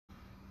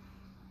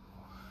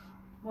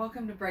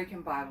Welcome to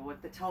BreaknBible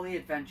with the Tully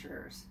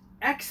Adventurers.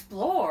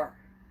 Explore!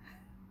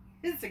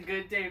 It's a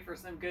good day for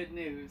some good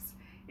news.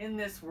 In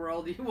this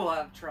world you will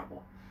have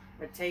trouble,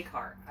 but take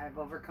heart, I have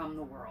overcome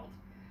the world.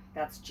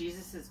 That's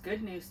Jesus'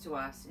 good news to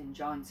us in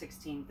John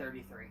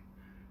 16:33.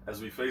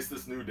 As we face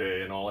this new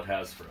day and all it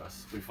has for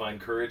us, we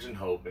find courage and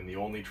hope in the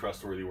only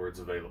trustworthy words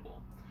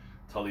available.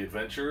 Tully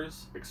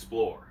Adventurers,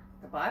 explore.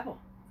 The Bible.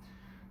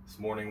 This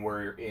morning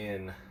we're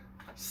in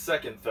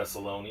 2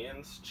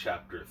 Thessalonians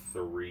chapter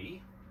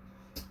 3.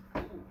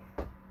 Ooh,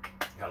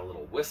 got a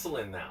little whistle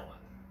in that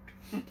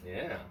one.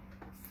 Yeah.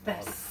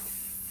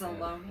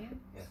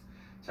 Thessalonians? Yeah.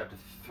 Chapter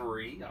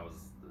 3. I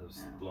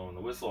was blowing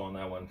the whistle on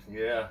that one.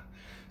 Yeah.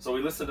 So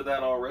we listened to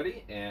that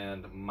already,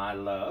 and my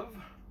love,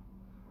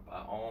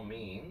 by all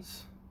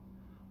means,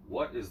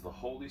 what is the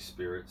Holy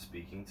Spirit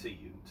speaking to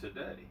you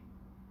today?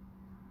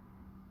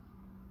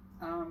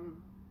 I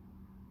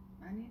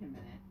need a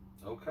minute.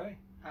 Okay.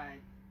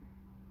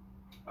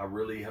 I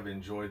really have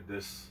enjoyed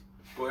this.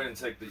 Go ahead and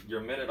take your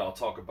minute. I'll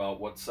talk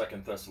about what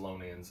 2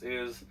 Thessalonians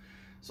is.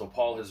 So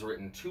Paul has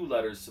written 2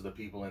 letters to the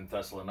people in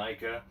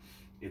Thessalonica.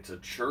 It's a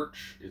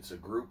church. It's a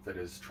group that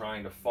is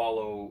trying to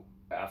follow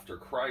after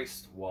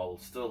Christ while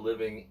still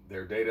living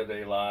their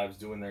day-to-day lives,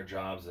 doing their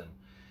jobs, and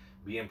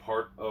being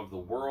part of the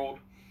world.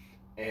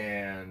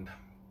 And,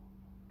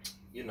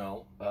 you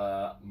know,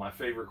 my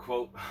favorite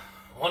quote,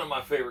 one of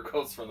my favorite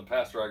quotes from the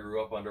pastor I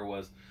grew up under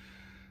was,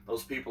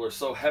 "Those people are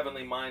so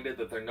heavenly minded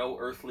that they're no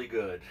earthly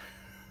good."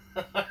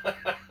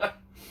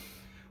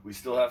 We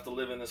still have to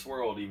live in this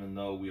world even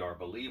though we are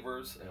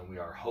believers, and we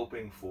are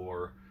hoping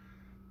for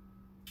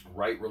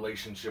right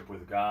relationship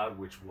with God,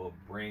 which will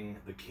bring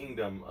the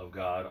kingdom of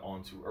God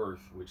onto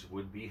earth, which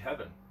would be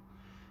heaven.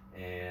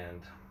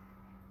 And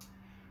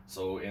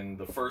so in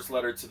the first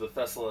letter to the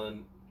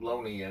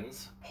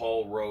Thessalonians,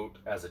 Paul wrote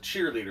as a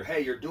cheerleader,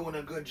 "Hey, you're doing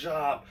a good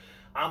job.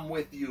 I'm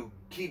with you.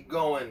 Keep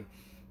going."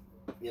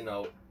 You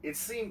know, it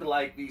seemed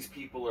like these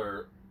people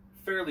are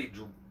fairly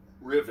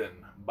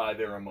driven by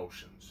their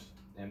emotions.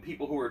 And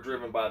people who are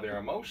driven by their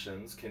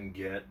emotions can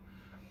get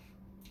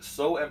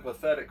so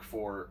empathetic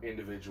for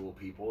individual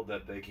people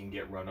that they can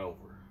get run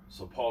over.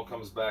 So Paul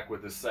comes back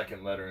with his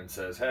second letter and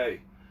says,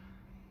 "Hey,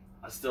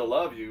 I still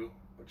love you,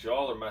 but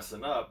y'all are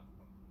messing up.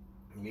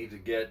 You need to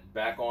get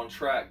back on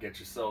track, get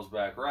yourselves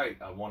back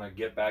right. I want to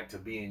get back to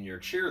being your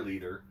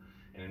cheerleader.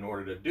 And in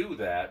order to do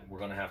that, we're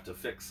going to have to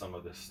fix some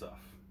of this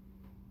stuff."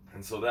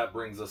 And so that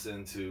brings us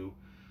into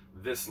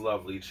this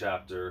lovely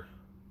chapter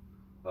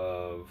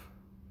of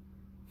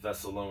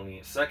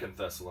 2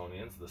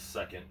 Thessalonians, the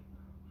second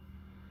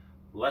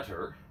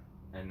letter.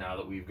 And now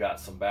that we've got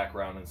some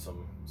background and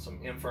some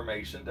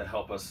information to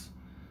help us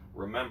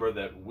remember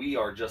that we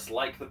are just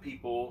like the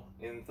people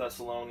in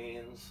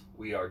Thessalonians,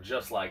 we are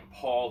just like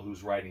Paul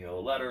who's writing a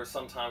letter.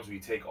 Sometimes we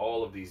take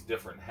all of these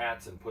different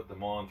hats and put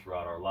them on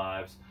throughout our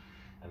lives.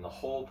 And the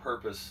whole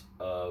purpose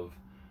of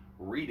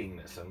reading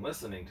this and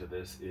listening to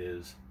this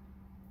is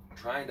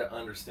trying to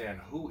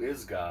understand who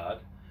is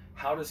God,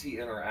 how does he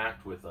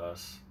interact with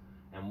us,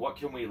 and what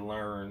can we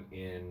learn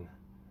in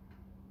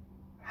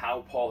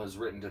how Paul has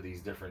written to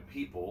these different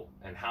people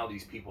and how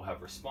these people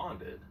have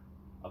responded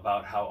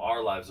about how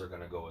our lives are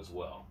going to go as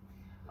well.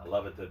 I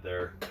love it that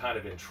they're kind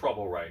of in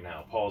trouble right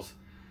now. Paul's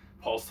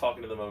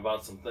talking to them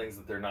about some things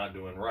that they're not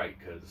doing right,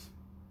 because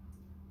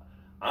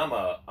I'm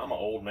an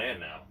old man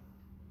now.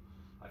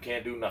 I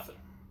can't do nothing.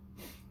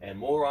 And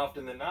more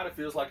often than not, it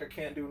feels like I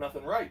can't do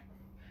nothing right.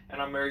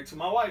 And I'm married to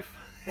my wife.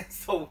 And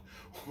so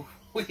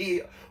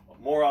we,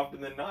 more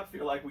often than not,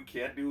 feel like we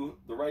can't do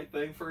the right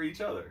thing for each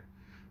other.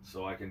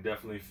 So I can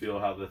definitely feel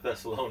how the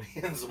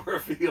Thessalonians were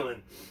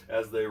feeling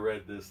as they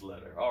read this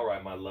letter. All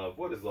right, my love,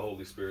 what is the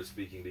Holy Spirit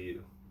speaking to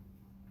you?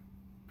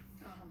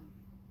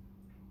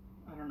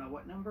 I don't know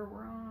what number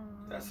we're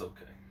on. That's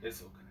okay.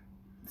 It's okay.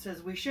 It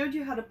says, "We showed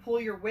you how to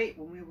pull your weight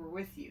when we were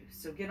with you,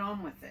 so get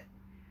on with it.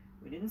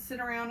 We didn't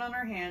sit around on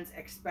our hands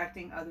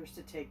expecting others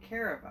to take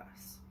care of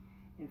us.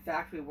 In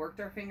fact, we worked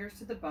our fingers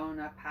to the bone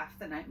up half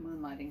the night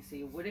moonlighting so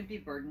you wouldn't be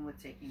burdened with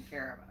taking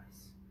care of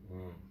us."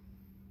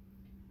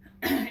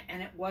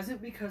 And it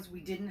wasn't because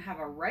we didn't have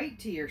a right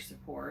to your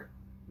support.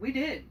 We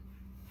did.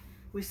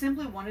 We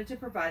simply wanted to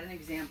provide an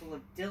example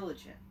of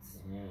diligence,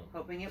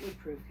 hoping it would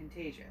prove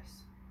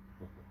contagious.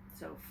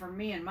 So for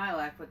me in my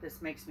life, what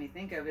this makes me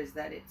think of is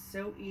that it's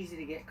so easy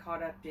to get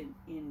caught up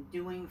in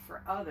doing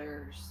for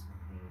others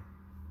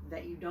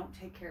that you don't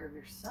take care of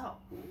yourself.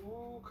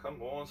 Ooh,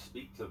 come on,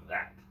 speak to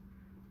that.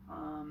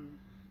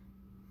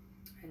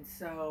 And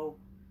so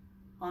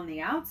on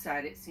the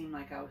outside, it seemed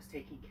like I was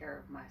taking care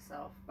of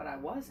myself, but I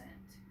wasn't.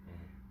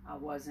 I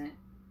wasn't,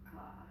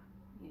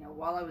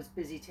 while I was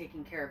busy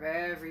taking care of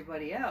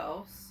everybody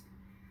else,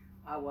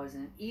 I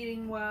wasn't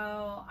eating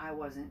well. I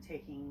wasn't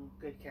taking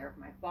good care of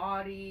my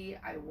body.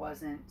 I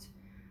wasn't,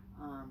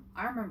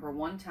 I remember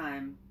one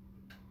time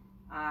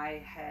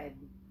I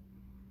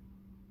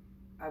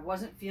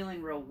wasn't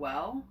feeling real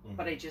well,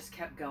 but I just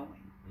kept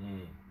going.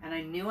 And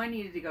I knew I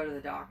needed to go to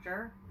the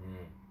doctor,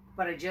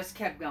 but I just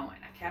kept going.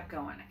 I kept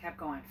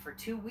going for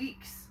 2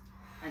 weeks.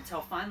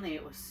 until finally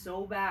it was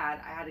so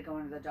bad I had to go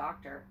into the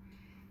doctor,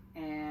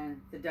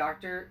 and the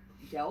doctor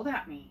yelled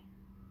at me,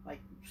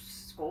 like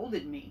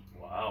scolded me.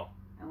 Wow.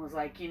 And was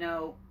like, you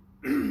know,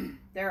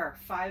 there are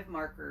 5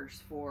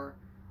 markers for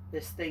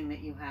this thing that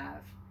you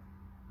have.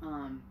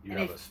 You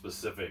have a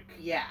specific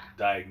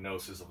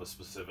diagnosis of a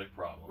specific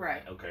problem.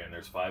 Right. Okay, and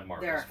there's 5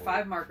 markers. There are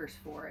 5 markers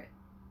for it.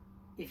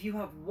 If you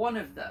have one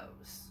of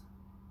those,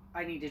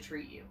 I need to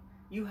treat you.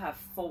 You have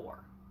 4.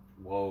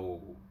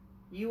 Whoa.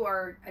 You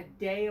are a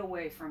day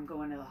away from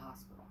going to the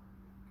hospital.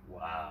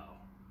 Wow.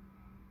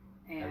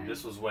 And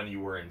this was when you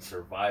were in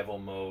survival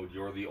mode.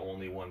 You're the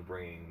only one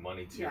bringing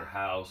money to your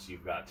house.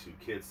 You've got 2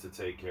 kids to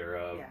take care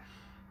of. Yeah.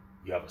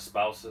 You have a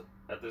spouse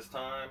at this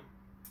time,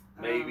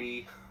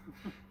 maybe.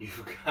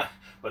 You've got,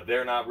 but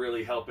they're not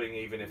really helping.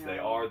 Even if they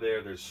are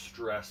there, there's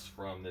stress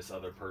from this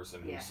other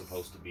person who's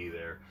supposed to be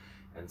there,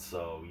 and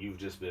so you've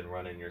just been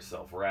running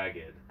yourself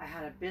ragged. I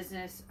had a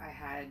business.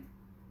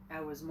 I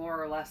was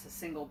more or less a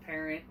single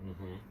parent.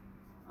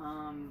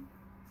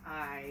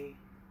 I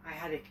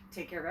had to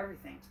take care of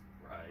everything.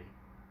 Right.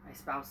 My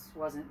spouse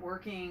wasn't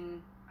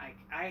working.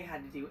 I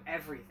had to do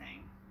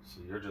everything. So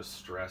you're just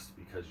stressed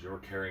because you're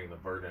carrying the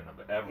burden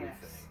of everything.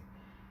 Yes.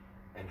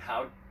 And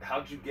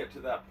how'd you get to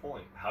that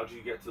point? How'd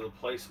you get to the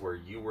place where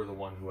you were the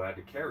one who had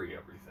to carry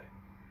everything?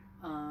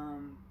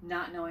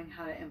 Not knowing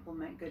how to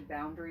implement good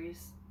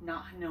boundaries,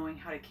 not knowing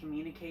how to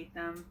communicate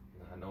them.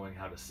 Not knowing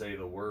how to say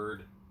the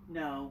word.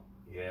 No.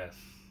 Yes,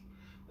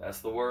 that's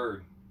the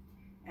word.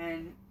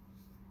 And,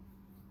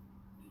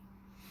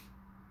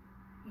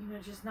 you know,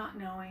 just not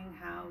knowing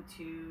how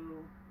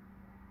to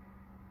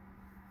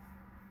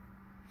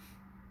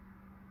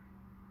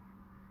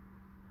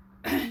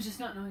just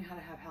not knowing how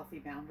to have healthy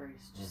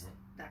boundaries. Just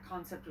that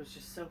concept was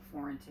just so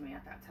foreign to me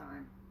at that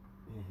time.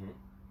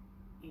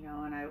 You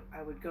know, and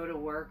I would go to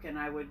work, and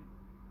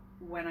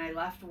when I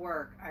left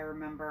work, I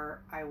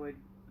remember I would,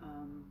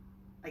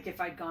 like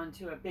if I'd gone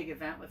to a big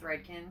event with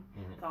Redkin,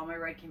 with all my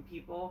Redkin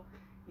people,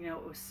 you know,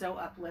 it was so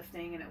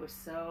uplifting, and it was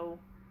so,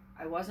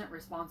 I wasn't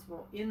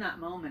responsible, in that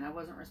moment, I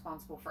wasn't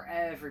responsible for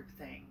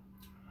everything.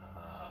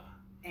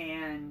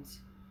 And,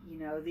 you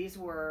know, these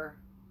were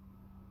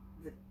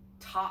the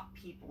top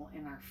people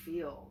in our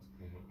field.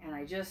 And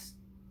I just,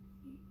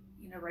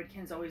 you know,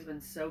 Redkin's always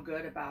been so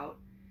good about,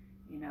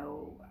 you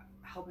know,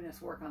 helping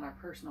us work on our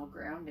personal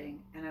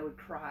grounding, and I would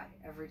cry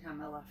every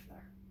time I left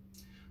there.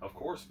 Of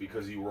course,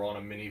 because you were on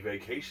a mini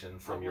vacation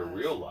from your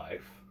real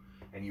life,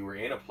 and you were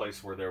in a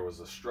place where there was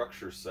a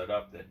structure set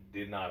up that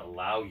did not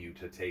allow you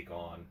to take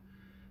on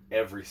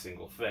every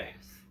single thing.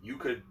 You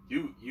could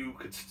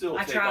still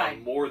take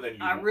on more than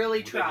you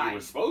really tried. Than you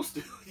were supposed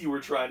to. You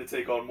were trying to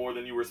take on more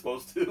than you were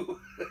supposed to.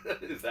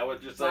 Is that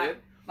what you're saying?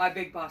 My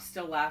big boss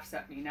still laughs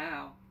at me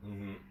now.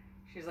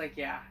 She's like,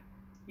 yeah,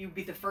 you'd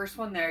be the first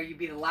one there, you'd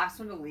be the last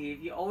one to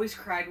leave, you always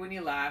cried when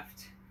you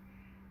left.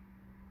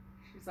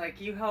 She's like,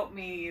 you helped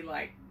me,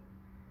 like,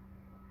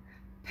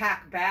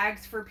 pack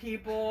bags for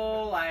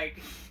people,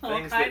 like,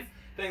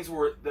 things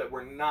that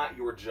were not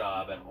your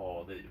job at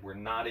all, that were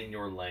not in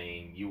your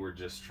lane. You were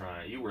just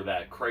you were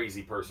that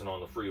crazy person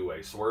on the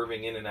freeway,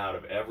 swerving in and out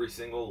of every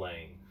single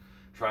lane,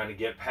 trying to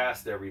get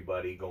past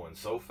everybody, going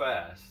so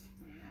fast.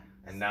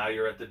 And now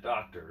you're at the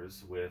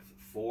doctor's with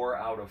 4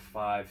 out of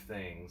 5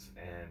 things,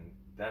 and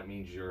that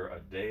means you're a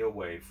day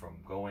away from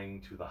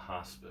going to the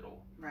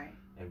hospital. Right.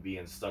 And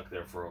being stuck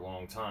there for a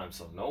long time.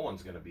 So no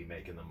one's going to be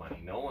making the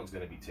money. No one's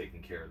going to be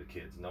taking care of the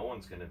kids. No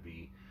one's going to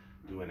be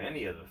doing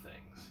any of the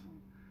things.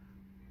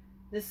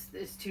 This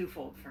is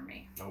twofold for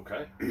me.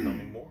 Okay. Tell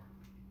me more.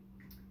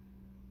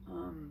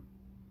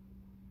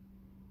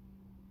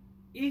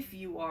 If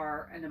you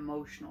are an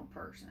emotional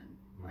person,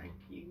 like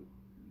you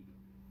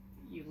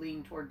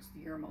lean towards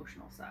your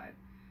emotional side,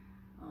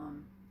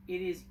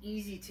 it is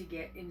easy to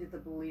get into the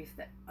belief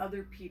that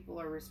other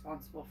people are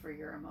responsible for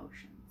your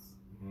emotions.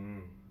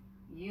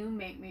 You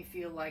make me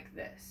feel like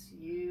this.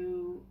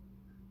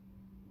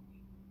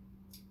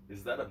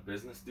 Is that a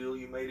business deal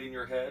you made in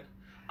your head?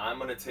 I'm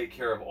going to take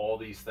care of all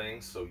these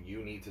things, so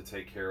you need to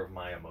take care of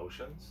my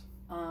emotions?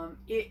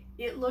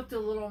 It looked a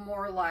little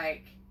more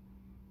like,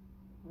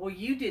 well,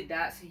 you did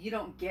that, so you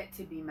don't get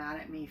to be mad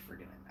at me for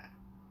doing that.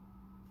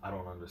 I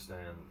don't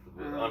understand.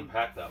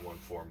 Unpack that one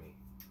for me.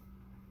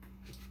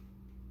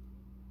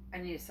 I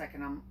need a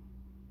second.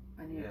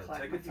 I need to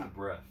collect take a deep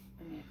breath.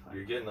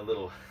 You're getting a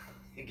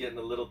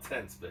little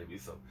tense, baby.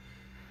 So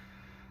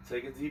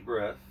take a deep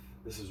breath.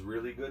 This is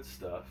really good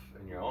stuff,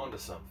 and you're onto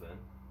something.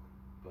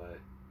 But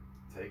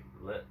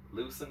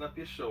loosen up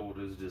your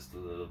shoulders just a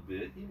little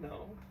bit. You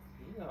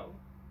know.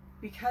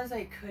 Because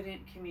I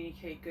couldn't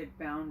communicate good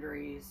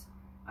boundaries,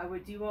 I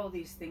would do all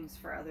these things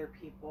for other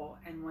people,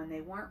 and when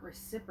they weren't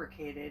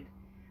reciprocated,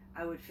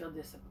 I would feel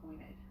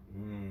disappointed.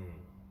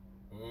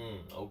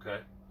 Okay.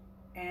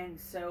 And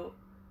so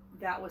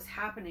that was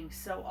happening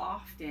so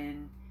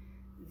often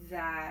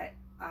that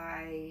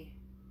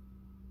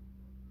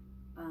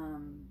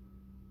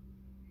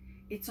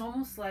it's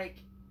almost like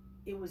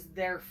it was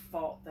their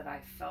fault that I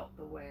felt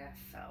the way I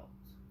felt.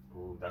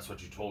 Ooh, that's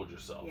what you told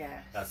yourself.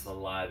 Yes. That's the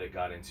lie that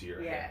got into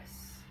your head.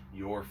 Yes.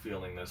 you're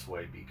feeling this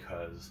way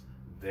because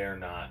they're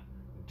not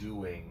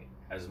doing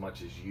as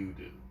much as you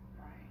do.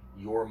 Right.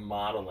 You're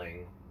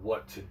modeling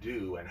what to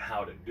do and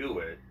how to do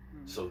it,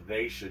 Mm-hmm. so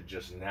they should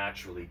just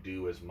naturally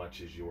do as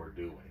much as you're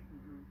doing.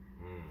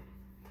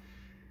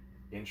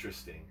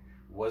 Interesting.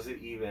 Was it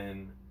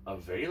even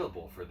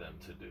available for them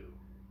to do?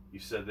 You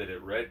said that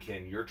at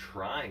Redken, you're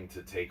trying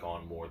to take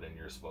on more than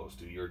you're supposed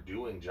to. You're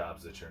doing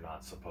jobs that you're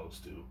not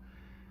supposed to.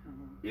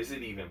 Is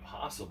it even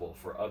possible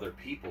for other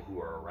people who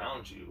are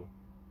around you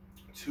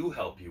to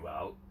help you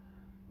out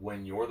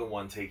when you're the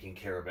one taking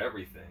care of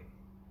everything?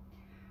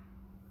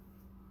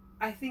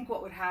 I think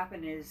what would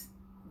happen is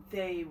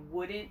they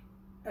wouldn't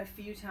a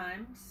few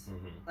times,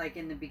 like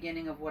in the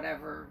beginning of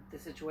whatever the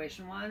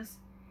situation was,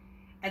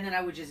 and then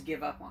I would just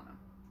give up on them,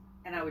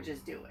 and I would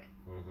just do it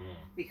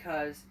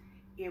because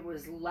it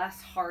was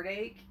less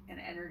heartache and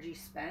energy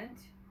spent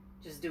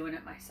just doing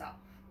it myself.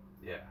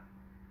 Yeah.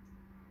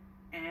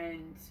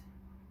 And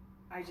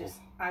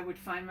I would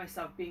find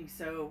myself being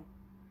so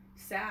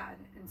sad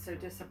and so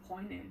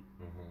disappointed.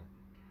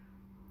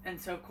 And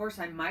so of course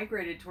I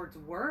migrated towards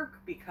work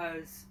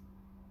because,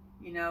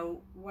 you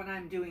know, when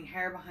I'm doing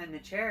hair behind the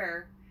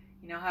chair,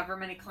 you know, however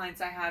many clients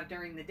I have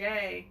during the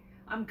day,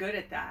 I'm good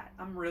at that.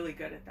 I'm really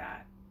good at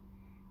that.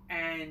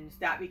 And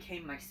that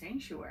became my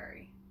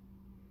sanctuary.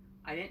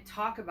 I didn't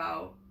talk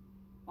about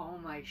all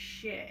my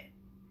shit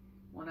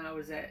when I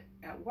was at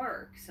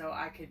work, so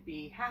I could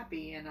be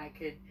happy and I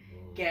could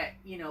get,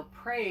 you know,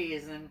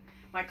 praise, and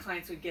my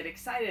clients would get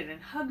excited and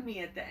hug me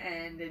at the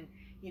end, and,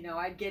 you know,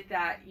 I'd get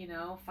that, you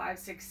know, 5,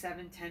 6,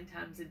 7, 10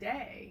 times a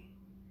day.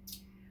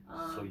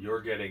 So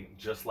you're getting,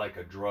 just like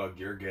a drug,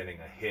 you're getting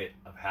a hit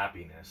of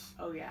happiness.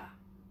 Oh yeah.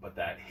 But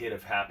that hit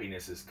of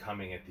happiness is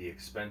coming at the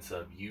expense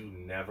of you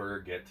never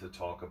get to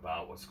talk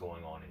about what's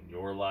going on in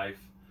your life.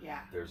 Yeah.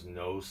 There's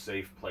no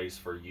safe place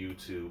for you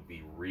to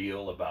be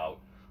real about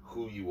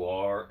who you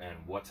are and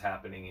what's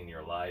happening in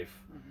your life.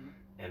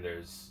 And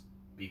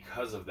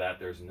because of that,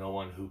 there's no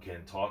one who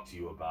can talk to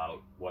you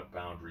about what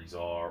boundaries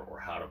are or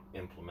how to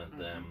implement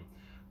them,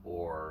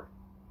 or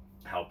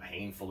how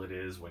painful it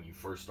is when you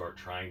first start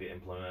trying to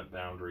implement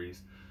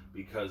boundaries.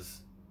 Because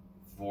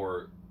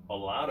for a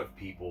lot of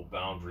people,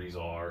 boundaries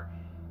are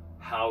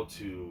how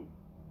to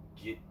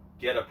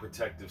get a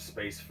protective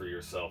space for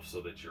yourself so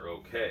that you're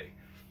okay.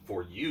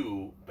 For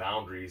you,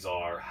 boundaries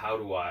are how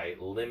do I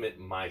limit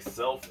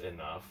myself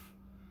enough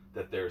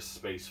that there's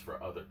space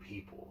for other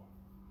people.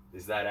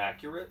 Is that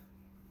accurate?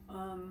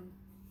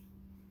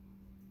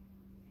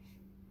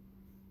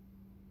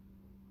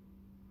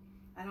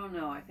 I don't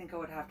know. I think I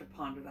would have to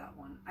ponder that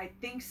one. I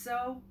think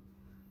so,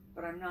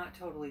 but I'm not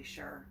totally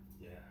sure.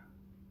 Yeah.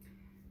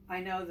 I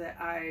know that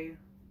I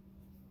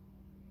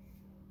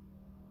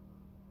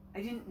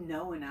didn't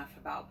know enough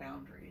about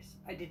boundaries.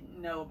 I didn't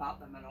know about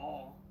them at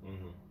all.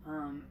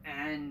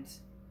 And,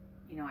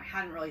 you know, I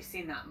hadn't really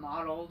seen that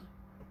modeled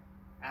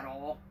at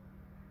all.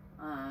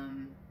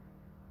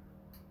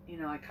 You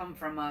know, I come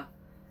from a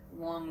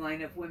long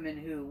line of women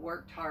who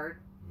worked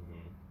hard.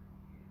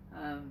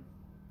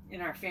 In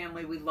our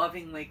family, we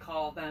lovingly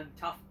call them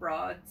tough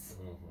broads.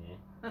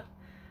 You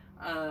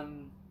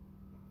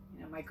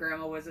know, my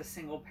grandma was a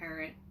single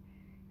parent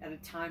at a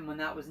time when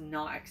that was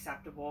not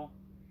acceptable,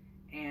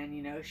 and,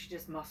 you know, she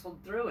just muscled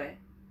through it.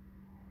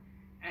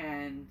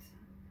 And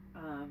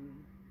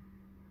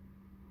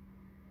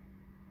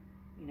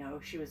you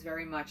know, she was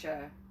very much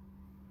a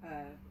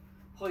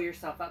pull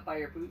yourself up by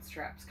your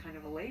bootstraps kind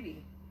of a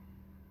lady.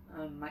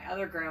 My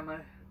other grandma,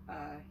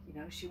 you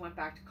know, she went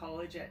back to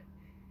college at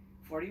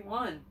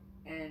 41,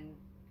 and,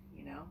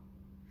 you know,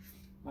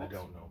 I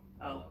don't know.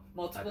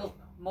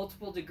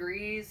 multiple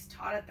degrees,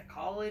 taught at the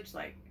college,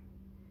 like,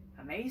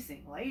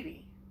 amazing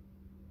lady.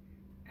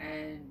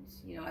 And,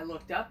 you know, I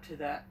looked up to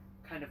that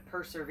kind of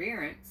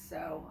perseverance,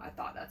 so I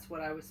thought that's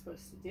what I was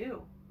supposed to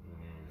do.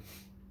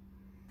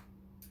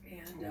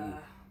 And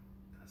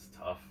that's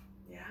tough.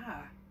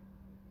 Yeah.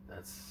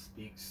 That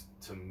speaks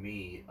to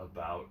me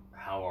about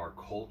how our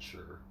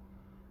culture,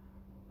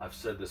 I've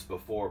said this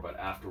before, but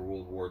after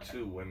World War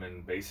II,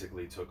 women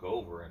basically took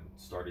over and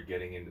started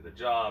getting into the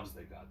jobs.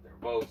 They got their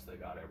votes, they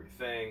got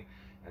everything.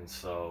 And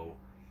so,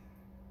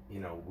 you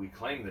know, we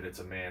claim that it's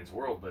a man's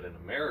world, but in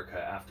America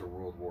after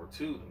World War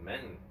II, the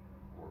men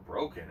were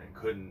broken and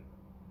couldn't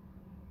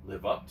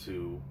live up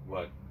to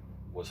what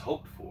was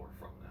hoped for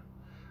from them.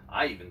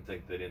 I even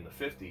think that in the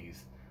 50s,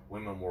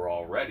 women were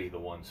already the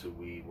ones who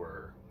we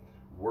were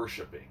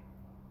worshiping.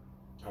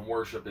 And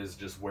worship is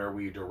just where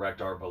we direct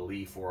our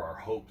belief or our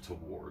hope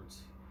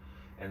towards.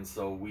 And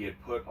so we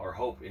had put our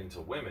hope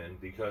into women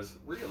because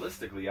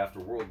realistically after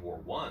World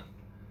War I,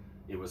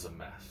 it was a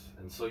mess.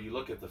 And so you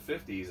look at the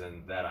 50s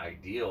and that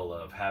ideal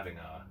of having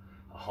a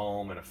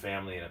home and a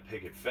family and a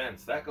picket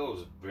fence, that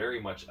goes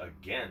very much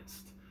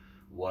against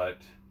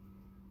what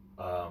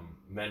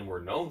men were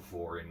known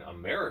for. In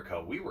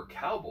America, we were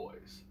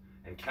cowboys.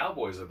 And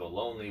cowboys are the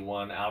lonely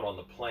one out on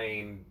the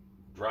plain,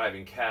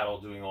 driving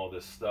cattle, doing all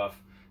this stuff,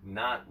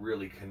 not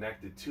really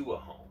connected to a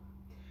home.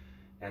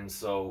 And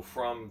so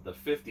from the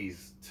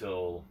 50s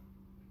till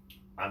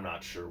I'm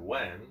not sure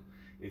when,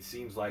 it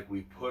seems like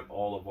we put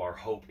all of our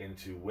hope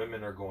into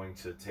women are going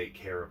to take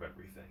care of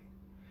everything.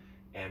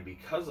 And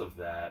because of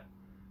that,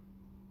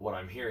 what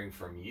I'm hearing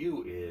from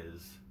you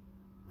is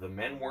the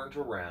men weren't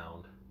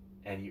around,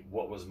 and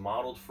what was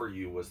modeled for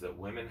you was that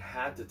women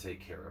had to take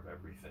care of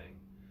everything.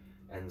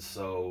 And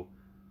so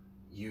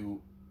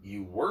you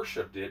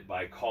worshipped it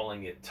by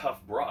calling it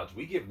tough broads.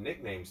 We give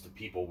nicknames to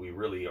people we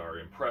really are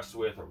impressed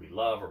with, or we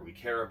love, or we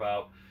care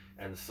about.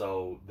 And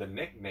so the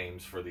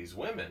nicknames for these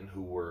women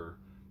who were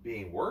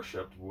being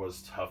worshipped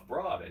was tough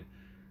broad. And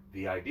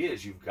the idea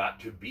is you've got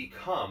to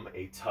become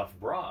a tough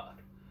broad.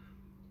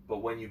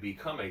 But when you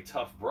become a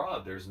tough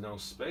broad, there's no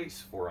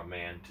space for a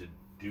man to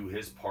do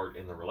his part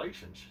in the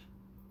relationship.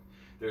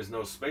 There's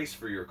no space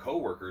for your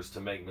coworkers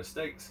to make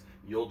mistakes.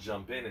 You'll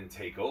jump in and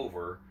take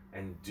over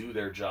and do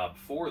their job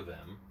for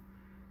them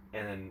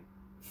and then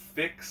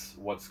fix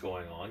what's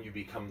going on. You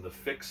become the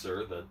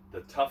fixer, the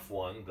tough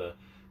one,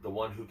 the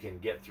one who can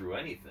get through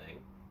anything.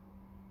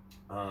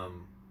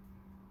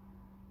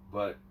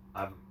 But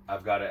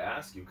I've got to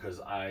ask you, because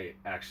I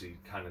actually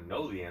kind of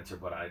know the answer,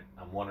 but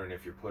I'm wondering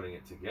if you're putting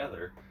it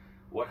together.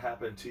 What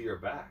happened to your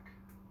back?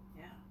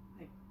 Yeah,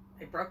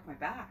 I broke my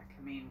back.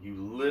 I mean, you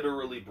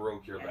literally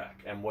broke your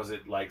back. And was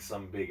it like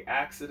some big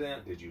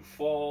accident? Did you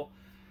fall?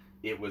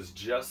 It was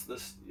just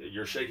this.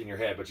 You're shaking your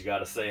head, but you got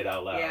to say it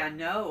out loud. Yeah,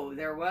 no,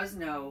 there was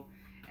no.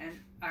 And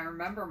I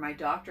remember my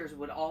doctors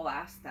would all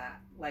ask that,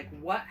 like,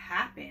 what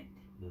happened?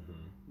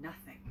 Mm-hmm.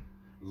 Nothing.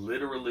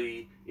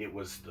 Literally, it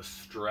was the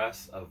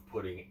stress of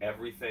putting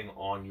everything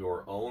on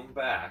your own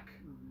back,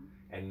 mm-hmm.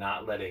 and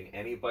not letting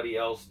anybody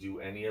else do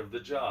any of the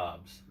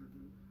jobs. Mm-hmm.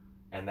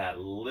 And that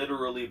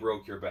literally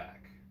broke your back.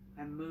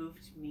 I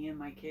moved me and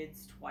my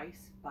kids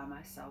twice by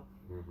myself.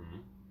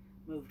 Mm-hmm.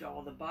 Moved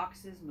all the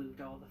boxes,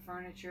 moved all the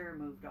furniture,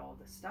 moved all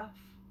the stuff.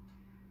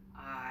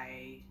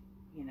 I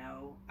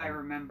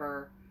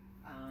remember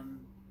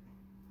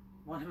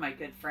one of my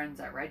good friends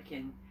at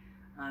Redkin,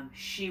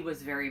 she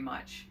was very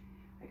much,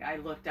 like, I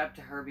looked up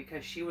to her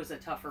because she was a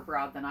tougher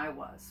broad than I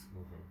was.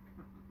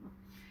 Mm-hmm.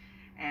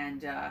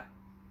 And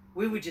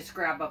we would just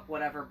grab up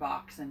whatever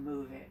box and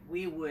move it.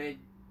 We would,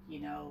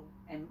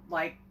 and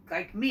like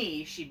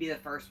me, she'd be the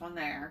first one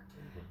there.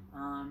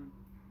 Mm-hmm.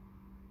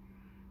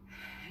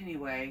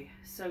 Anyway,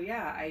 so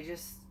yeah,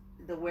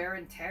 the wear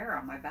and tear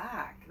on my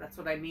back. That's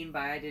what I mean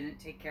by I didn't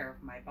take care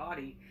of my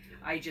body.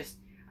 I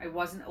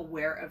wasn't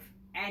aware of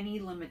any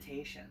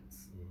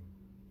limitations.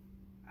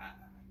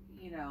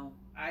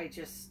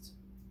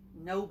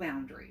 No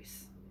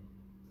boundaries.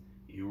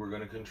 You were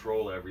going to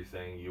control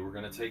everything. You were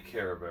going to take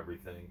care of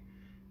everything.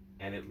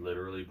 And it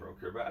literally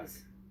broke your back.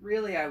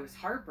 Really, I was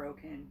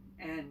heartbroken.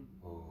 And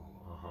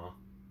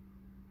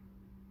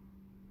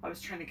I was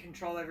trying to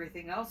control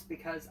everything else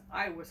because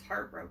I was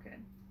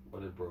heartbroken.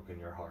 What had broken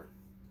your heart?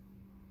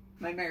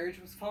 My marriage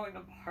was falling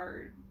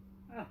apart.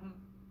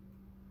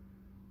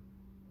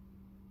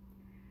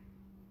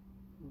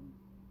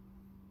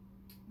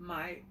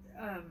 My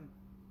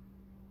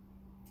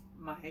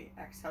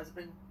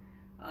ex-husband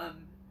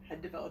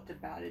had developed a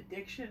bad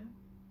addiction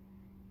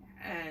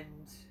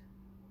and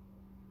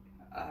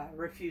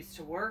refused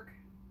to work.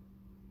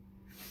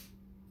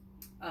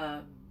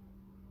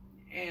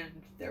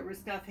 And there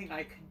was nothing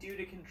I could do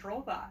to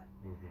control that.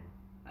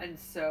 Mm-hmm. And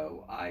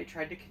so I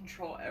tried to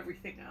control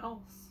everything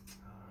else.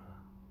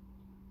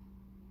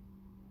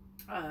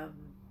 And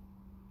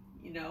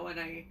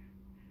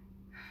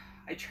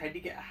I tried to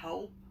get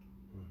help.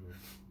 Mm-hmm.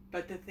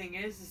 But the thing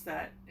is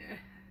that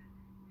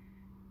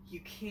you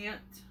can't.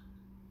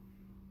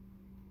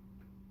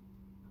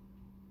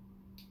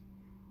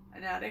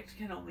 An addict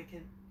can only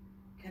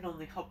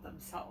help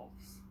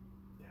themselves.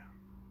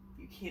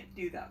 You can't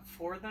do that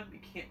for them. You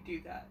can't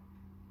do that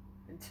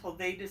until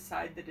they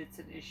decide that it's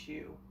an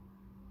issue.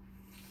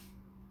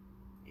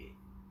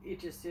 It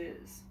just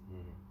is.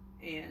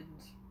 Mm-hmm. And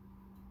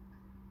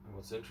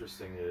what's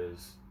interesting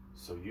is,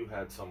 so you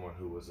had someone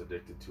who was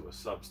addicted to a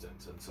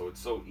substance, and so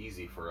it's so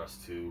easy for us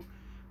to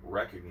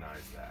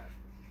recognize that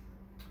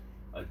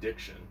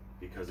addiction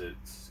because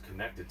it's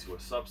connected to a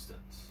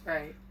substance.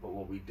 Right. But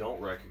what we don't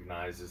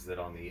recognize is that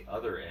on the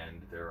other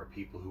end, there are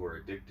people who are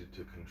addicted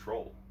to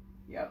control.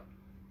 Yep.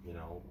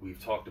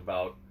 We've talked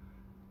about,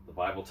 the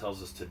Bible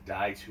tells us to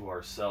die to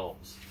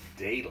ourselves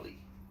daily.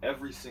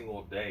 Every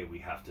single day we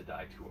have to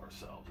die to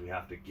ourselves. We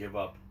have to give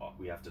up,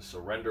 we have to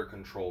surrender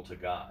control to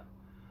God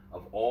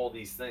of all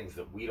these things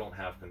that we don't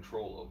have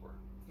control over.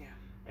 Yeah.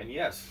 And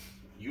yes,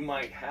 you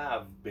might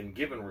have been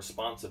given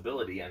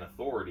responsibility and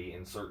authority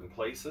in certain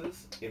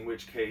places, in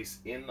which case,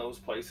 in those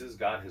places,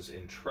 God has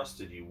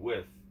entrusted you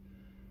with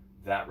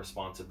that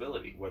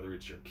responsibility, whether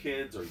it's your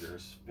kids or your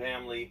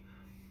family.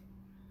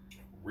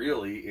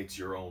 Really, it's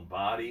your own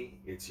body,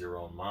 it's your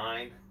own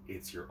mind,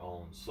 it's your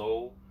own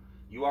soul.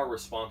 You are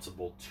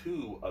responsible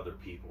to other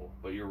people,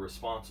 but you're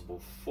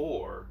responsible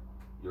for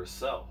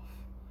yourself.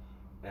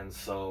 And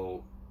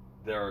so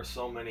there are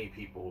so many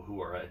people who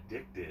are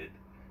addicted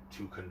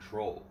to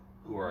control,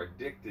 who are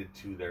addicted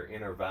to their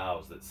inner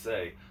vows that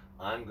say,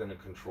 I'm going to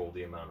control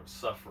the amount of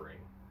suffering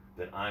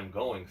that I'm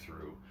going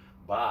through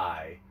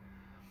by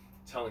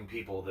telling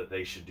people that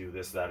they should do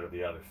this, that, or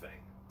the other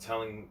thing.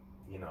 Telling,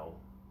 you know,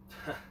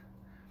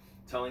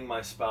 telling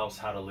my spouse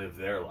how to live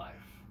their life.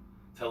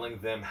 Telling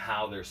them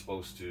how they're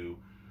supposed to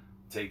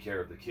take care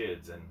of the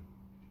kids. And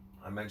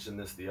I mentioned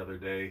this the other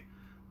day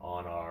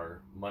on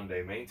our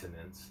Monday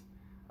maintenance.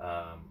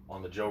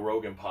 On the Joe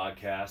Rogan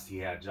podcast, he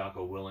had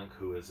Jocko Willink,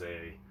 who is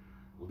a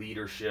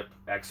leadership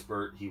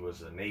expert. He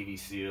was a Navy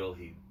SEAL.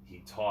 He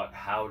taught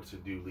how to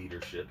do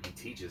leadership. He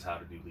teaches how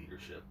to do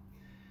leadership.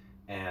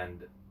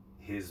 And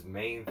his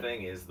main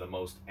thing is the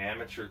most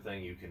amateur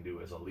thing you can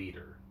do as a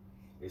leader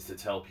is to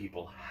tell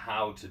people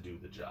how to do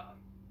the job.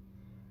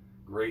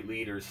 Great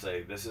leaders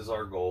say, this is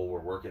our goal, we're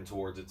working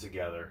towards it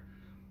together,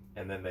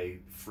 and then they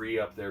free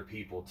up their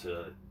people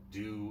to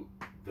do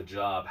the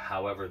job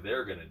however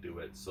they're going to do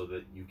it so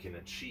that you can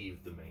achieve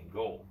the main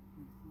goal.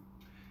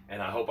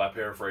 And I hope I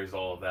paraphrased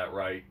all of that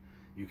right.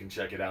 You can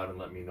check it out and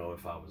let me know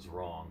if I was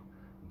wrong.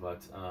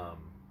 But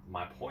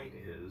my point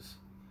is,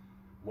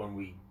 when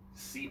we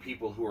see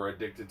people who are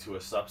addicted to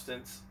a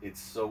substance, it's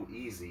so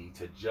easy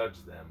to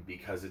judge them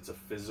because it's a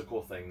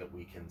physical thing that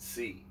we can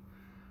see.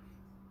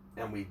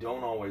 And we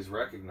don't always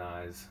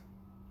recognize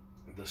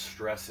the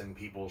stress in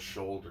people's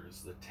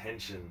shoulders, the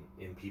tension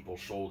in people's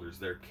shoulders.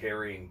 They're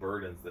carrying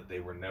burdens that they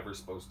were never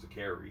supposed to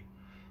carry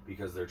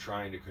because they're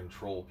trying to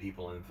control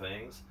people and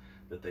things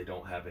that they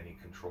don't have any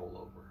control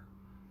over.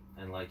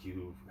 And like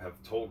you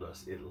have told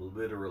us, it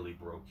literally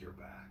broke your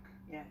back.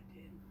 Yeah, it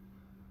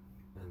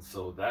did. And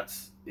so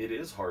it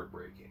is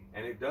heartbreaking.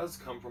 And it does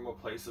come from a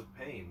place of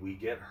pain. We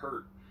get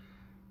hurt.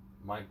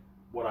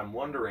 What I'm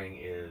wondering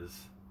is,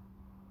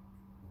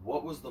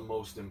 what was the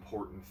most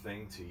important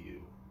thing to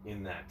you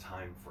in that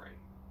time frame?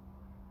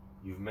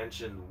 You've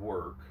mentioned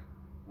work.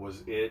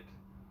 Was it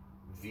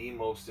the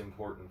most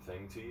important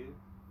thing to you?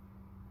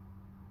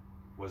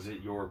 Was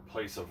it your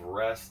place of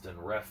rest and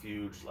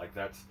refuge? Like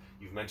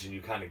you've mentioned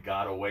you kind of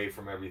got away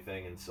from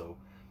everything, and so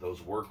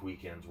those work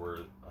weekends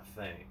were a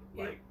thing.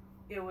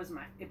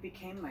 It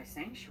became my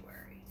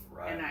sanctuary.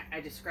 Right. And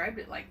I described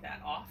it like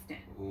that often.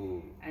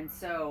 Ooh. And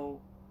so,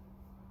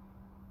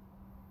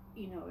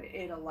 you know,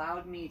 it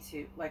allowed me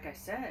to, like I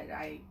said,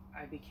 I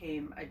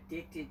became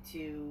addicted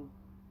to,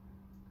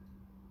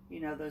 you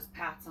know, those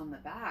pats on the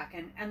back.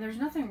 And there's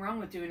nothing wrong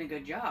with doing a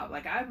good job.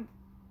 Like I'm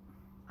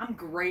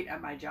great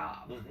at my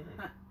job.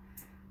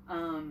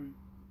 Mm-hmm.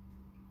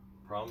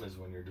 Problem is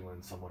when you're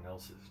doing someone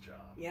else's job.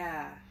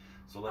 Yeah.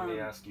 So let me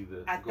ask you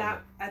this.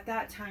 At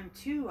that time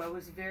too, I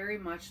was very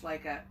much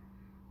like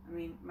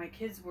my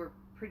kids were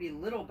pretty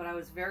little, but I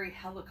was very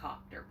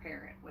helicopter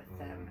parent with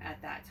them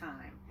at that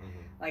time.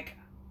 Mm-hmm. Like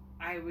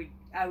I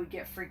would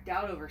get freaked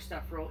out over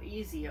stuff real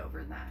easy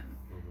over them.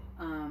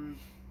 Mm-hmm.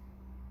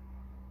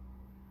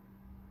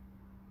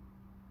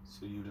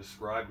 So you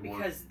described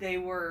because they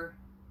were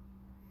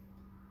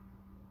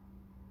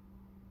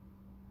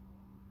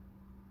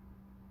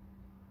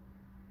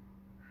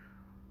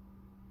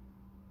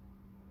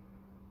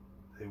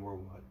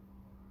what?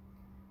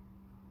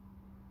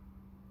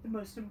 The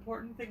most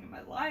important thing in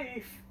my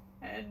life,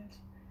 and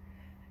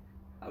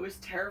I was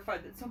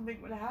terrified that something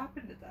would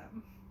happen to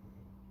them.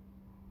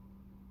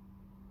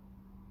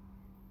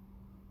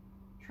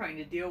 Trying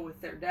to deal with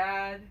their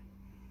dad,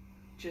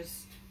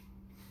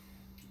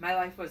 my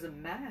life was a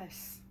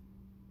mess.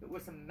 It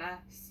was a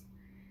mess.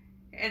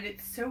 And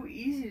it's so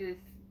easy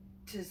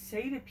to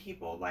say to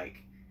people,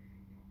 like,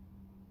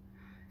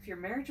 if your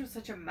marriage was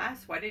such a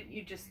mess, why didn't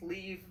you just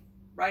leave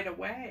right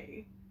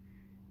away?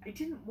 I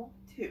didn't want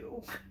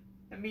to.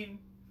 I mean,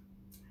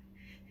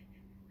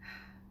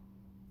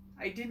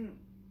 I didn't.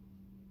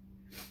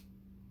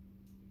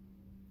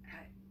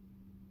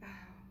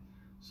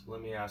 So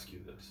let me ask you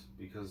this,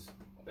 because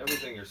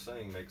everything you're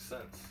saying makes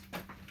sense.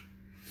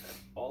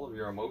 All of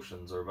your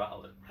emotions are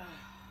valid.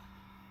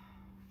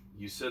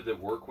 You said that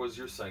work was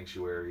your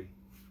sanctuary.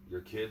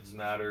 Your kids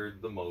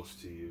mattered the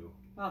most to you.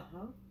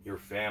 Your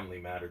family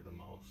mattered the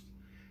most.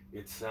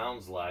 It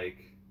sounds like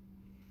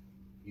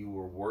you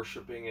were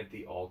worshiping at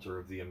the altar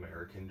of the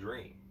American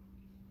dream.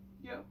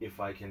 Yeah. If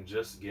I can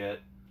just get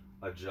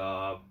a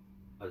job,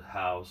 a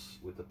house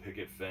with a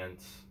picket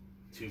fence,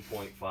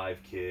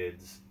 2.5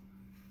 kids,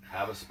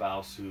 have a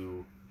spouse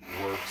who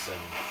works and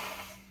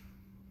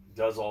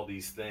does all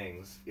these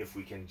things, if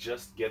we can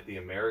just get the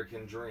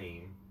American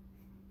dream,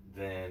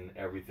 then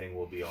everything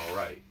will be all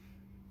right.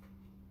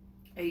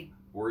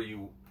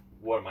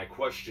 What my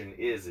question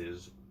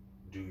is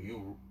do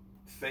you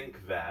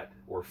think that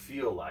or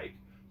feel like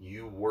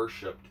you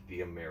worshipped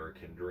the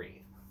American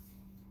dream?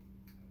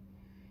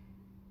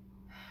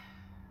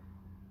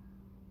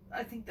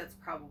 I think that's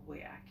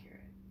probably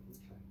accurate.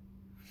 Okay.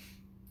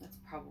 That's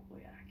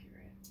probably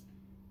accurate.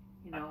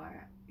 You know,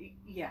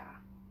 yeah.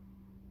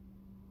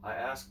 I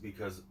ask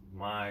because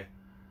my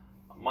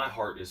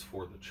heart is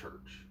for the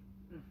church.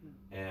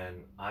 Mm-hmm.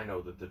 And I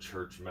know that the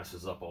church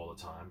messes up all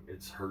the time.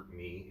 It's hurt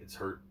me. It's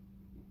hurt.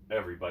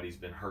 Everybody's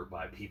been hurt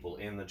by people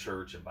in the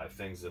church and by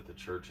things that the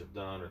church have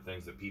done or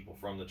things that people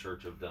from the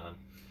church have done.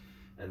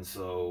 And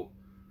so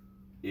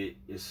it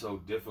is so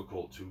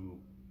difficult to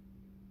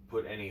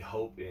put any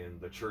hope in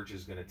the church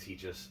is going to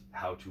teach us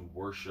how to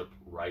worship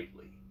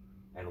rightly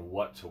and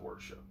what to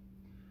worship.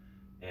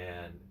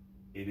 And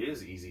it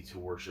is easy to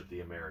worship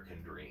the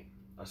American dream,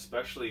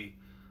 especially,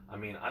 I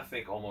mean, I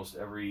think almost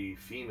every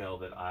female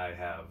that I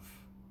have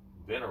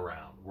been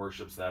around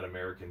worships that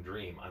American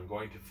dream. I'm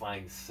going to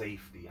find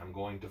safety. I'm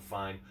going to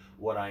find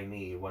what I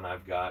need when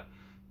I've got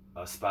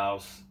a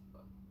spouse,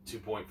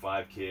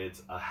 2.5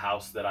 kids, a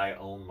house that I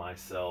own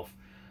myself.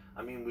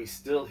 I mean, we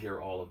still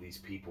hear all of these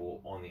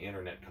people on the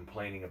internet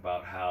complaining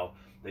about how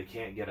they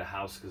can't get a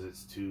house because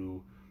it's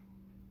too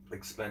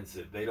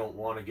expensive. They don't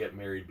want to get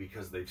married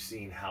because they've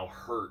seen how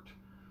hurt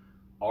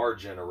our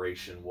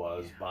generation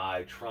was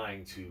by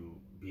trying to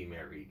be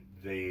married.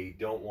 They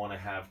don't want to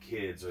have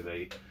kids, or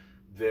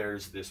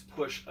there's this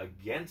push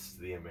against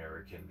the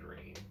American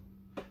dream.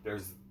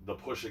 There's the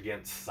push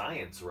against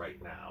science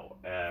right now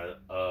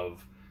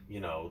of, you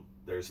know,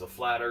 there's the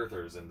flat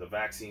earthers and the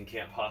vaccine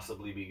can't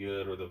possibly be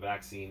good, or the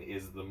vaccine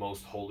is the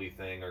most holy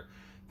thing, or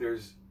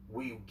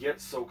we get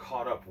so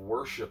caught up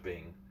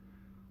worshiping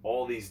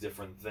all these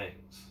different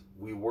things.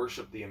 We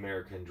worship the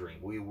American dream.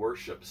 We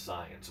worship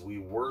science. We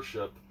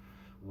worship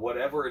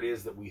whatever it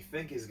is that we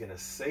think is going to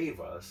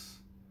save us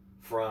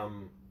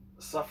from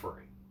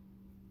suffering.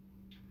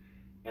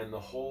 And the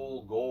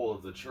whole goal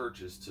of the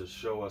church is to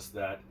show us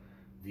that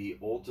the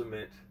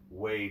ultimate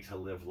way to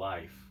live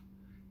life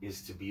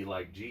is to be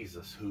like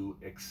Jesus, who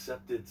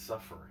accepted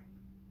suffering.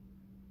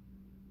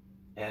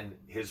 And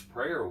his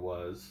prayer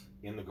was,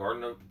 in the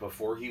garden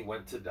before he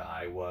went to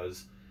die,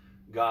 was,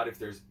 God, if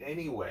there's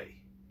any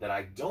way that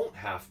I don't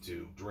have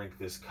to drink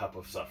this cup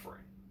of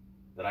suffering,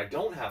 that I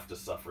don't have to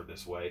suffer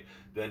this way,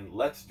 then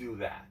let's do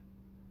that.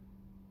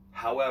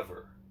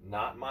 However,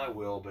 not my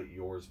will, but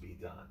yours be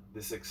done.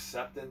 This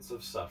acceptance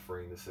of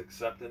suffering, this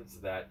acceptance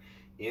that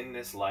in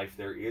this life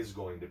there is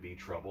going to be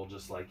trouble,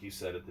 just like you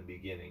said at the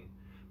beginning.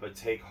 But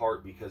take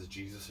heart, because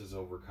Jesus has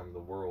overcome the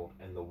world.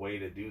 And the way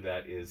to do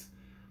that is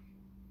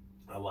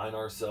align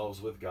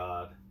ourselves with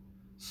God,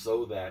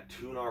 so that,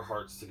 tune our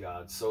hearts to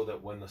God, so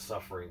that when the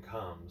suffering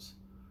comes,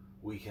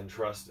 we can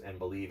trust and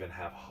believe and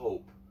have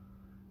hope.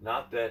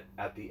 Not that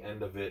at the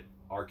end of it,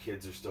 our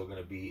kids are still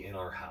going to be in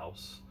our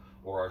house,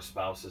 or our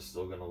spouse is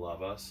still going to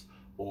love us,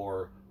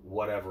 or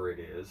whatever it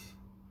is,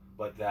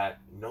 but that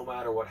no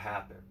matter what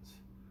happens,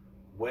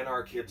 when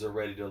our kids are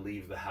ready to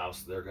leave the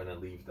house, they're going to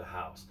leave the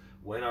house.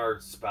 When our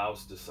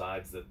spouse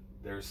decides that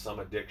there's some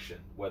addiction,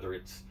 whether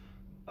it's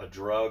a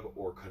drug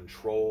or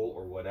control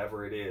or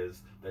whatever it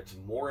is, that's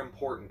more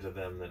important to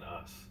them than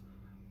us.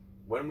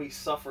 When we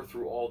suffer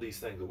through all these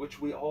things,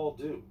 which we all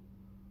do,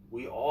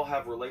 we all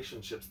have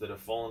relationships that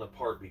have fallen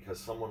apart because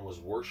someone was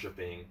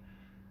worshiping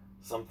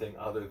something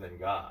other than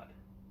God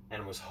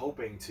and was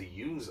hoping to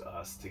use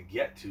us to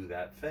get to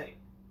that thing.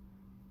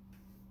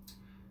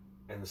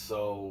 And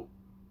so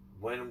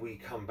when we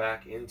come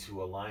back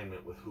into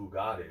alignment with who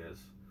God is,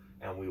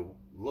 and we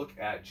look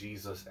at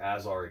Jesus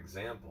as our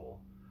example,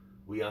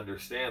 we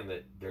understand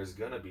that there's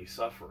going to be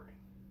suffering,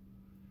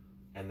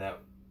 and that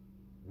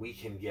we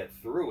can get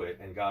through it,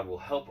 and God will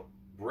help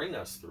bring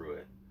us through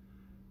it,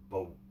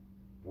 but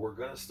we're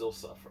going to still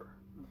suffer.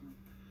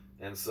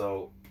 Mm-hmm. And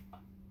so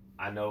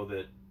I know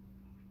that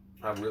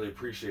I really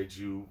appreciate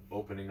you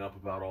opening up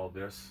about all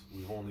this.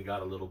 We've only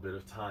got a little bit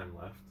of time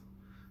left.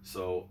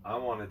 So I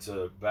wanted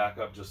to back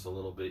up just a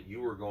little bit.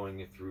 You were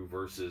going through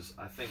verses,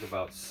 I think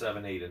about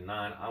 7, 8, and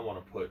 9. I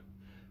want to put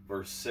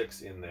verse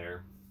 6 in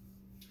there.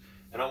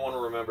 And I want to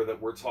remember that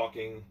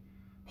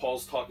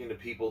Paul's talking to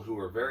people who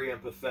are very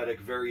empathetic,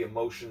 very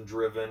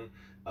emotion-driven.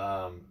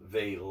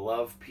 They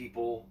love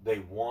people. They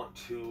want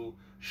to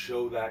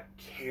show that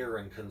care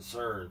and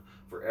concern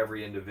for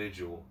every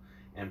individual.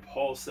 And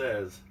Paul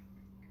says,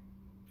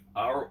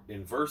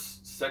 in 2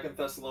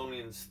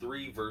 Thessalonians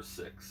 3, verse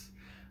 6,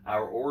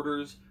 our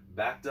orders,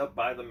 backed up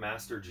by the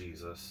Master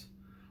Jesus,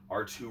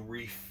 are to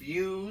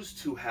refuse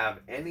to have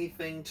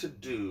anything to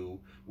do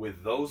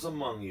with those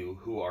among you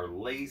who are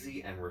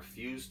lazy and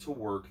refuse to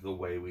work the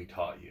way we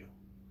taught you.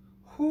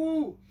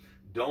 Who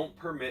don't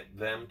permit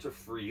them to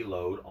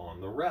freeload on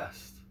the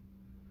rest.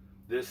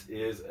 This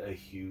is a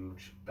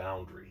huge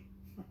boundary.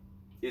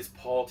 Is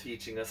Paul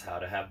teaching us how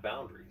to have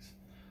boundaries?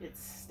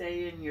 It's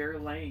stay in your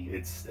lane.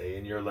 It's stay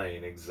in your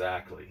lane,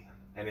 exactly.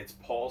 And it's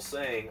Paul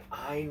saying,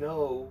 I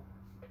know,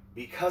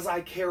 because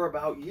I care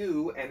about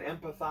you and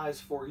empathize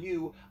for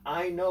you,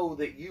 I know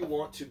that you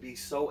want to be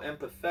so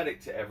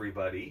empathetic to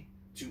everybody,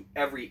 to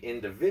every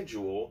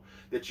individual,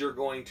 that you're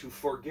going to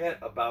forget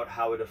about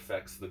how it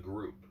affects the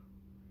group.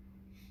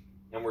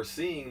 And we're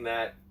seeing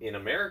that in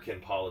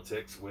American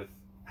politics with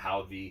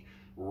how the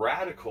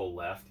radical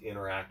left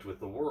interact with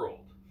the world.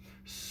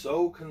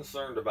 So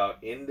concerned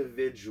about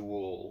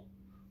individual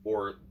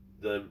or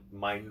the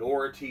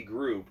minority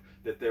group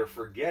that they're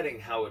forgetting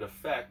how it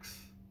affects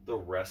the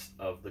rest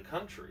of the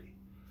country.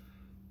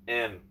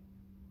 And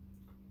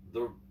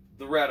the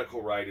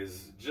radical right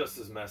is just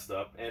as messed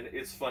up. And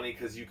it's funny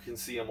because you can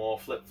see them all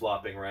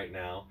flip-flopping right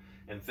now,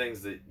 and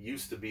things that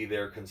used to be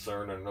their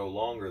concern are no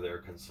longer their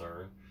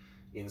concern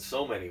in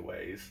so many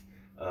ways.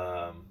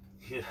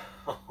 You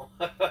know,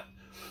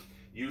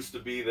 used to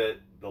be that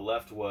the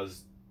left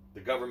was, the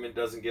government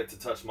doesn't get to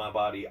touch my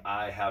body.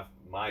 I have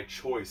my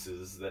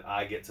choices that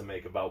I get to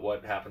make about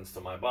what happens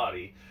to my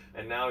body.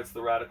 And now it's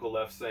the radical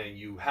left saying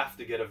you have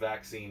to get a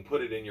vaccine,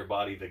 put it in your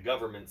body. The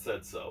government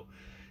said so.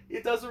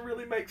 It doesn't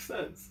really make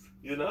sense,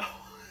 you know?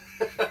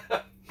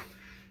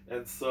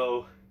 And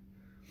so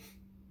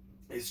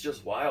it's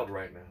just wild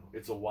right now.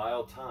 It's a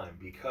wild time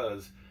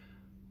because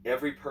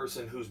every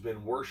person who's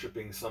been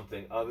worshiping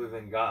something other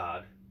than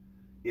God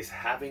is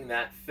having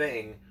that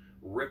thing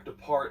ripped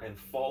apart and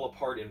fall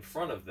apart in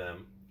front of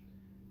them,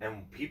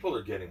 and people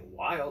are getting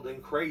wild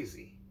and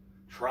crazy,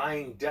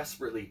 trying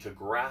desperately to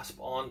grasp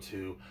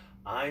onto,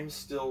 I'm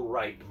still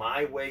right,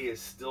 my way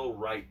is still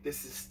right,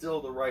 this is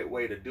still the right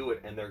way to do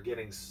it, and they're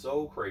getting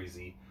so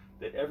crazy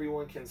that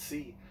everyone can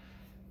see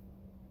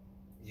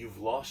you've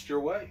lost your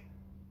way.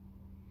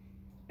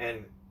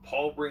 And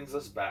Paul brings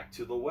us back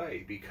to the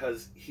way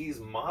because he's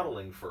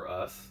modeling for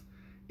us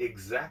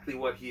exactly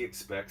what he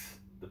expects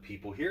the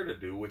people here to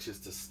do, which is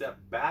to step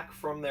back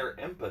from their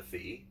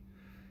empathy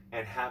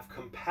and have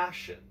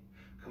compassion.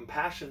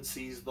 Compassion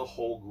sees the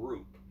whole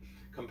group.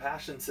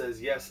 Compassion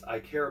says, yes, I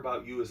care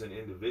about you as an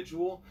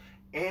individual,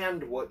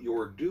 and what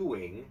you're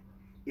doing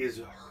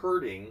is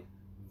hurting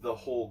the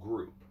whole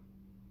group.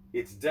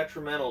 It's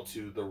detrimental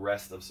to the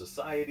rest of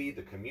society,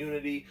 the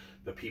community,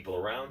 the people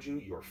around you,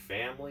 your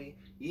family,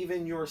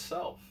 even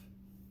yourself.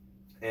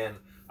 And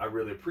I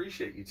really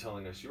appreciate you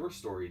telling us your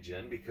story,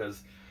 Jen,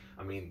 because,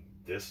 I mean,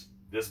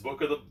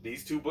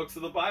 these two books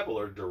of the Bible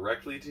are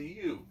directly to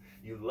you.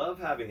 You love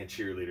having a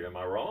cheerleader, am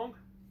I wrong?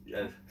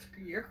 Yeah.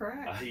 You're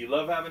correct. You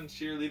love having a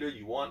cheerleader.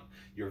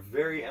 You're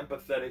very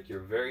empathetic,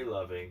 you're very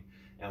loving,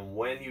 and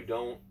when you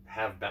don't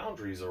have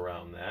boundaries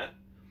around that,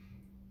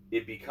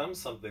 it becomes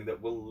something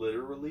that will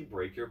literally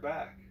break your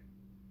back.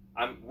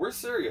 We're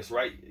serious,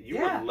 right? You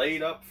were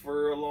laid up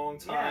for a long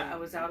time. Yeah, I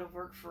was out of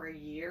work for a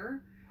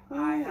year. Ooh.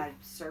 I had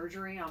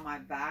surgery on my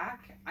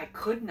back. I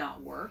could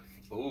not work.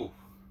 Ooh.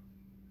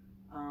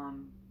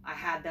 I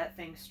had that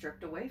thing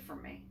stripped away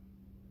from me,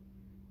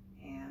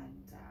 and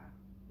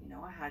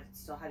I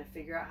still had to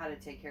figure out how to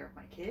take care of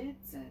my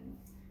kids, and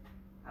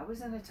I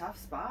was in a tough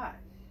spot.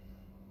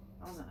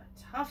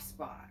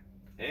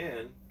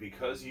 And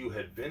because you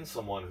had been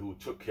someone who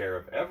took care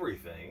of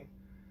everything,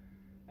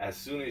 as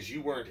soon as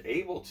you weren't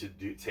able to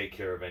take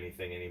care of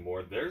anything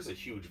anymore, there's a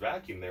huge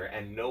vacuum there,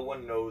 and no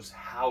one knows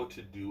how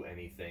to do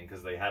anything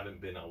because they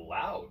haven't been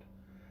allowed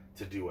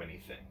to do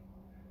anything.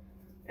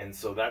 And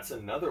so that's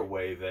another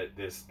way that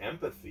this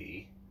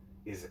empathy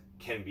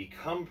can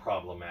become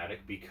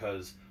problematic,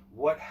 because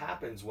what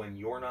happens when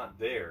you're not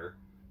there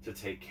to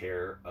take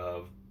care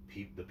of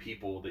the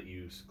people that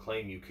you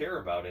claim you care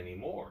about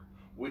anymore,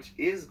 which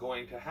is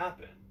going to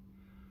happen.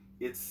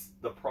 It's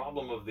the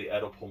problem of the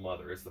Oedipal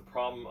mother. It's the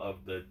problem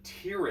of the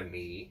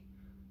tyranny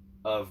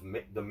of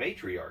the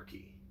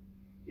matriarchy.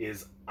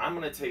 Is I'm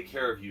going to take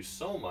care of you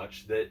so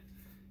much that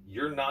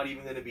you're not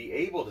even going to be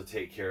able to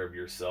take care of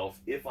yourself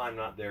if I'm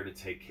not there to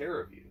take care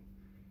of you.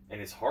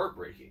 And it's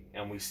heartbreaking.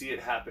 And we see it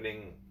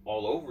happening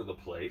all over the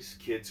place.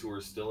 Kids who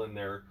are still in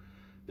their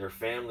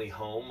family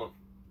home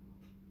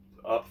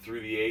up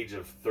through the age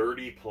of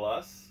 30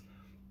 plus.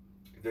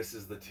 This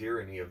is the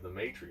tyranny of the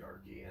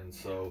matriarchy. And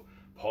so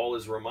Paul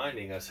is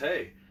reminding us,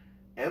 hey,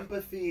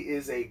 empathy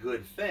is a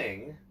good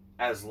thing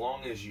as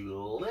long as you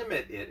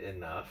limit it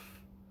enough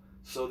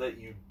so that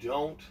you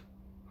don't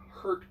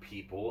hurt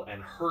people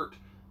and hurt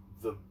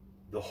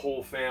the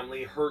whole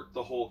family, hurt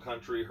the whole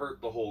country,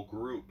 hurt the whole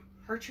group.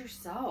 Hurt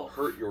yourself.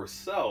 Hurt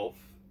yourself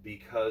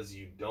because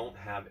you don't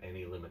have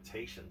any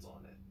limitations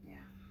on it. Yeah.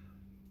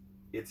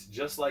 It's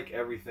just like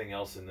everything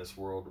else in this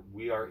world.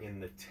 We are in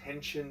the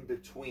tension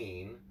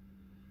between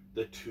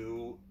the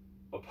two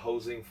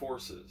opposing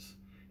forces.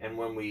 And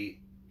when we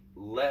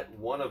let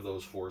one of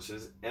those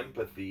forces,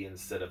 empathy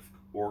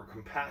or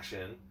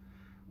compassion,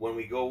 when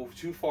we go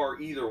too far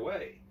either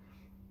way,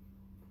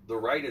 the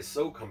right is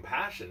so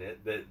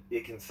compassionate that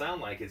it can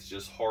sound like it's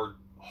just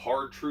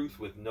hard truth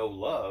with no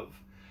love,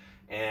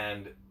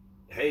 and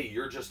hey,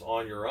 you're just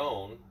on your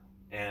own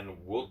and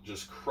we'll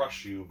just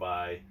crush you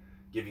by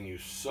giving you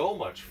so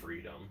much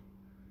freedom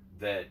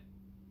that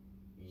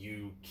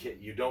you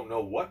don't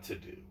know what to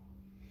do.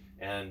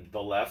 And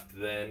the left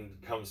then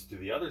comes to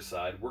the other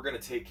side. We're going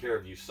to take care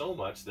of you so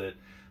much that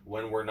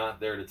when we're not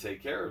there to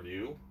take care of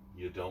you,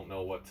 you don't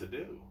know what to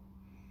do.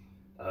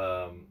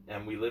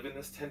 And we live in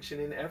this tension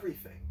in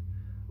everything.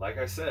 Like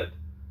I said,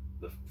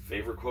 the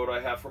favorite quote I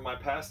have from my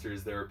pastor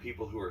is, there are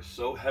people who are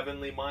so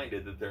heavenly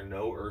minded that they're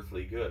no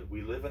earthly good.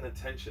 We live in a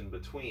tension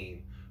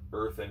between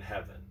earth and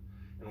heaven.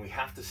 And we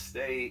have to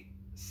stay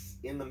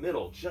in the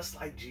middle, just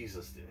like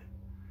Jesus did.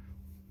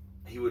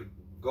 He would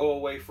go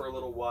away for a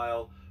little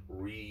while,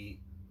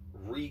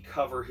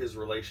 recover his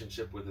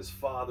relationship with his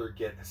Father,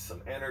 get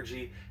some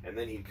energy, and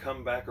then he'd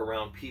come back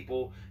around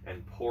people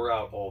and pour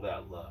out all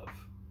that love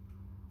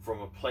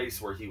from a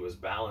place where he was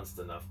balanced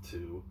enough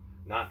to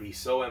not be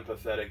so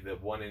empathetic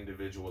that one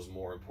individual was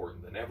more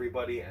important than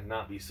everybody, and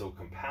not be so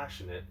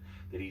compassionate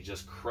that he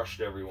just crushed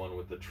everyone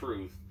with the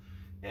truth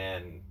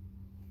and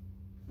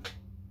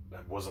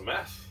that was a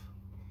mess.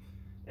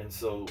 And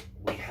so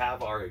we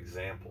have our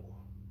example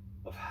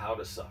of how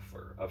to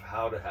suffer, of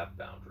how to have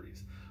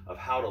boundaries, of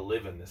how to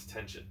live in this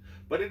tension.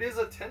 But it is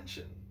a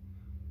tension,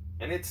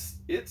 and it's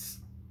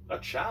a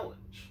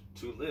challenge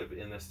to live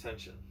in this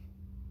tension.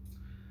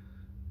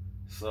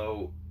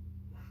 So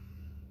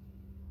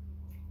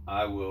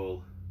I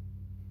will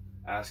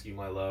ask you,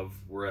 my love,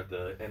 we're at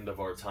the end of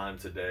our time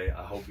today.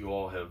 I hope you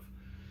all have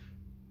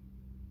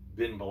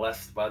been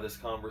blessed by this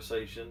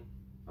conversation,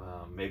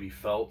 maybe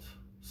felt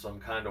some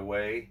kind of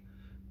way.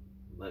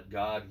 Let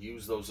God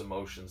use those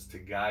emotions to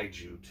guide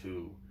you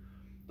to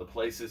the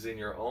places in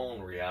your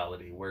own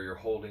reality where you're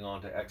holding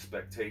on to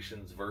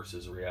expectations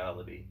versus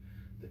reality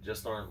that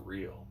just aren't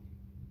real.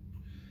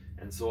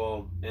 And so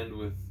I'll end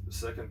with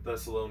 2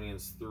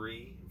 Thessalonians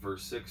 3,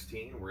 verse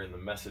 16. We're in the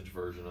Message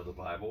version of the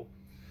Bible.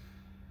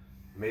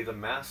 May the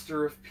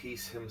Master of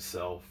Peace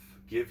himself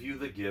give you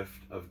the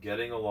gift of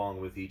getting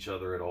along with each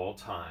other at all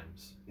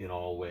times, in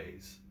all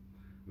ways.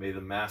 May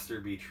the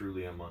Master be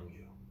truly among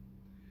you.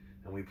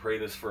 And we pray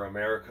this for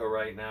America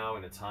right now,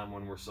 in a time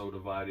when we're so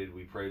divided.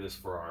 We pray this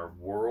for our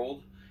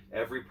world.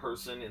 Every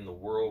person in the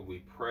world,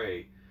 we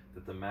pray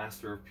that the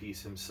Master of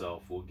Peace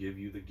himself will give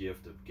you the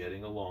gift of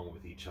getting along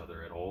with each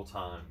other at all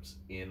times,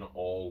 in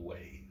all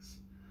ways.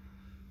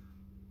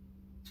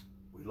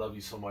 We love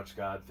you so much,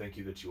 God. Thank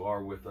you that you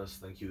are with us.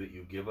 Thank you that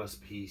you give us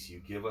peace. You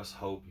give us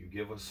hope. You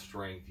give us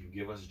strength. You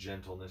give us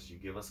gentleness. You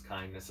give us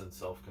kindness and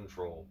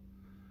self-control.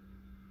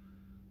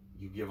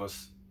 You give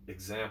us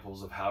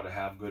examples of how to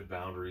have good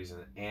boundaries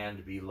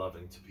and be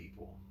loving to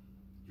people.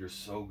 You're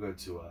so good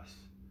to us.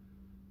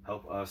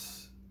 Help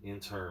us, in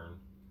turn,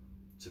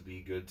 to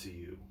be good to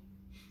you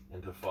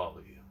and to follow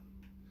you.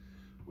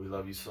 We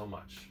love you so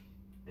much.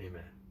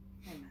 Amen.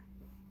 Amen.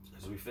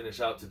 As we finish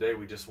out today,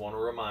 we just want to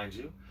remind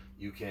you,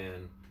 you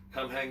can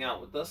come hang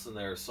out with us, and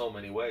there are so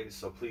many ways,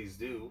 so please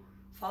do.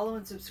 Follow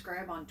and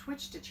subscribe on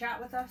Twitch to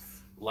chat with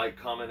us. Like,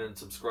 comment, and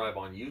subscribe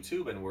on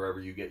YouTube and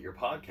wherever you get your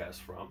podcasts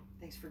from.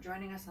 Thanks for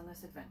joining us on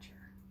this adventure.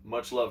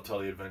 Much love,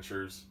 Telly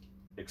Adventures.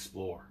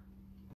 Explore.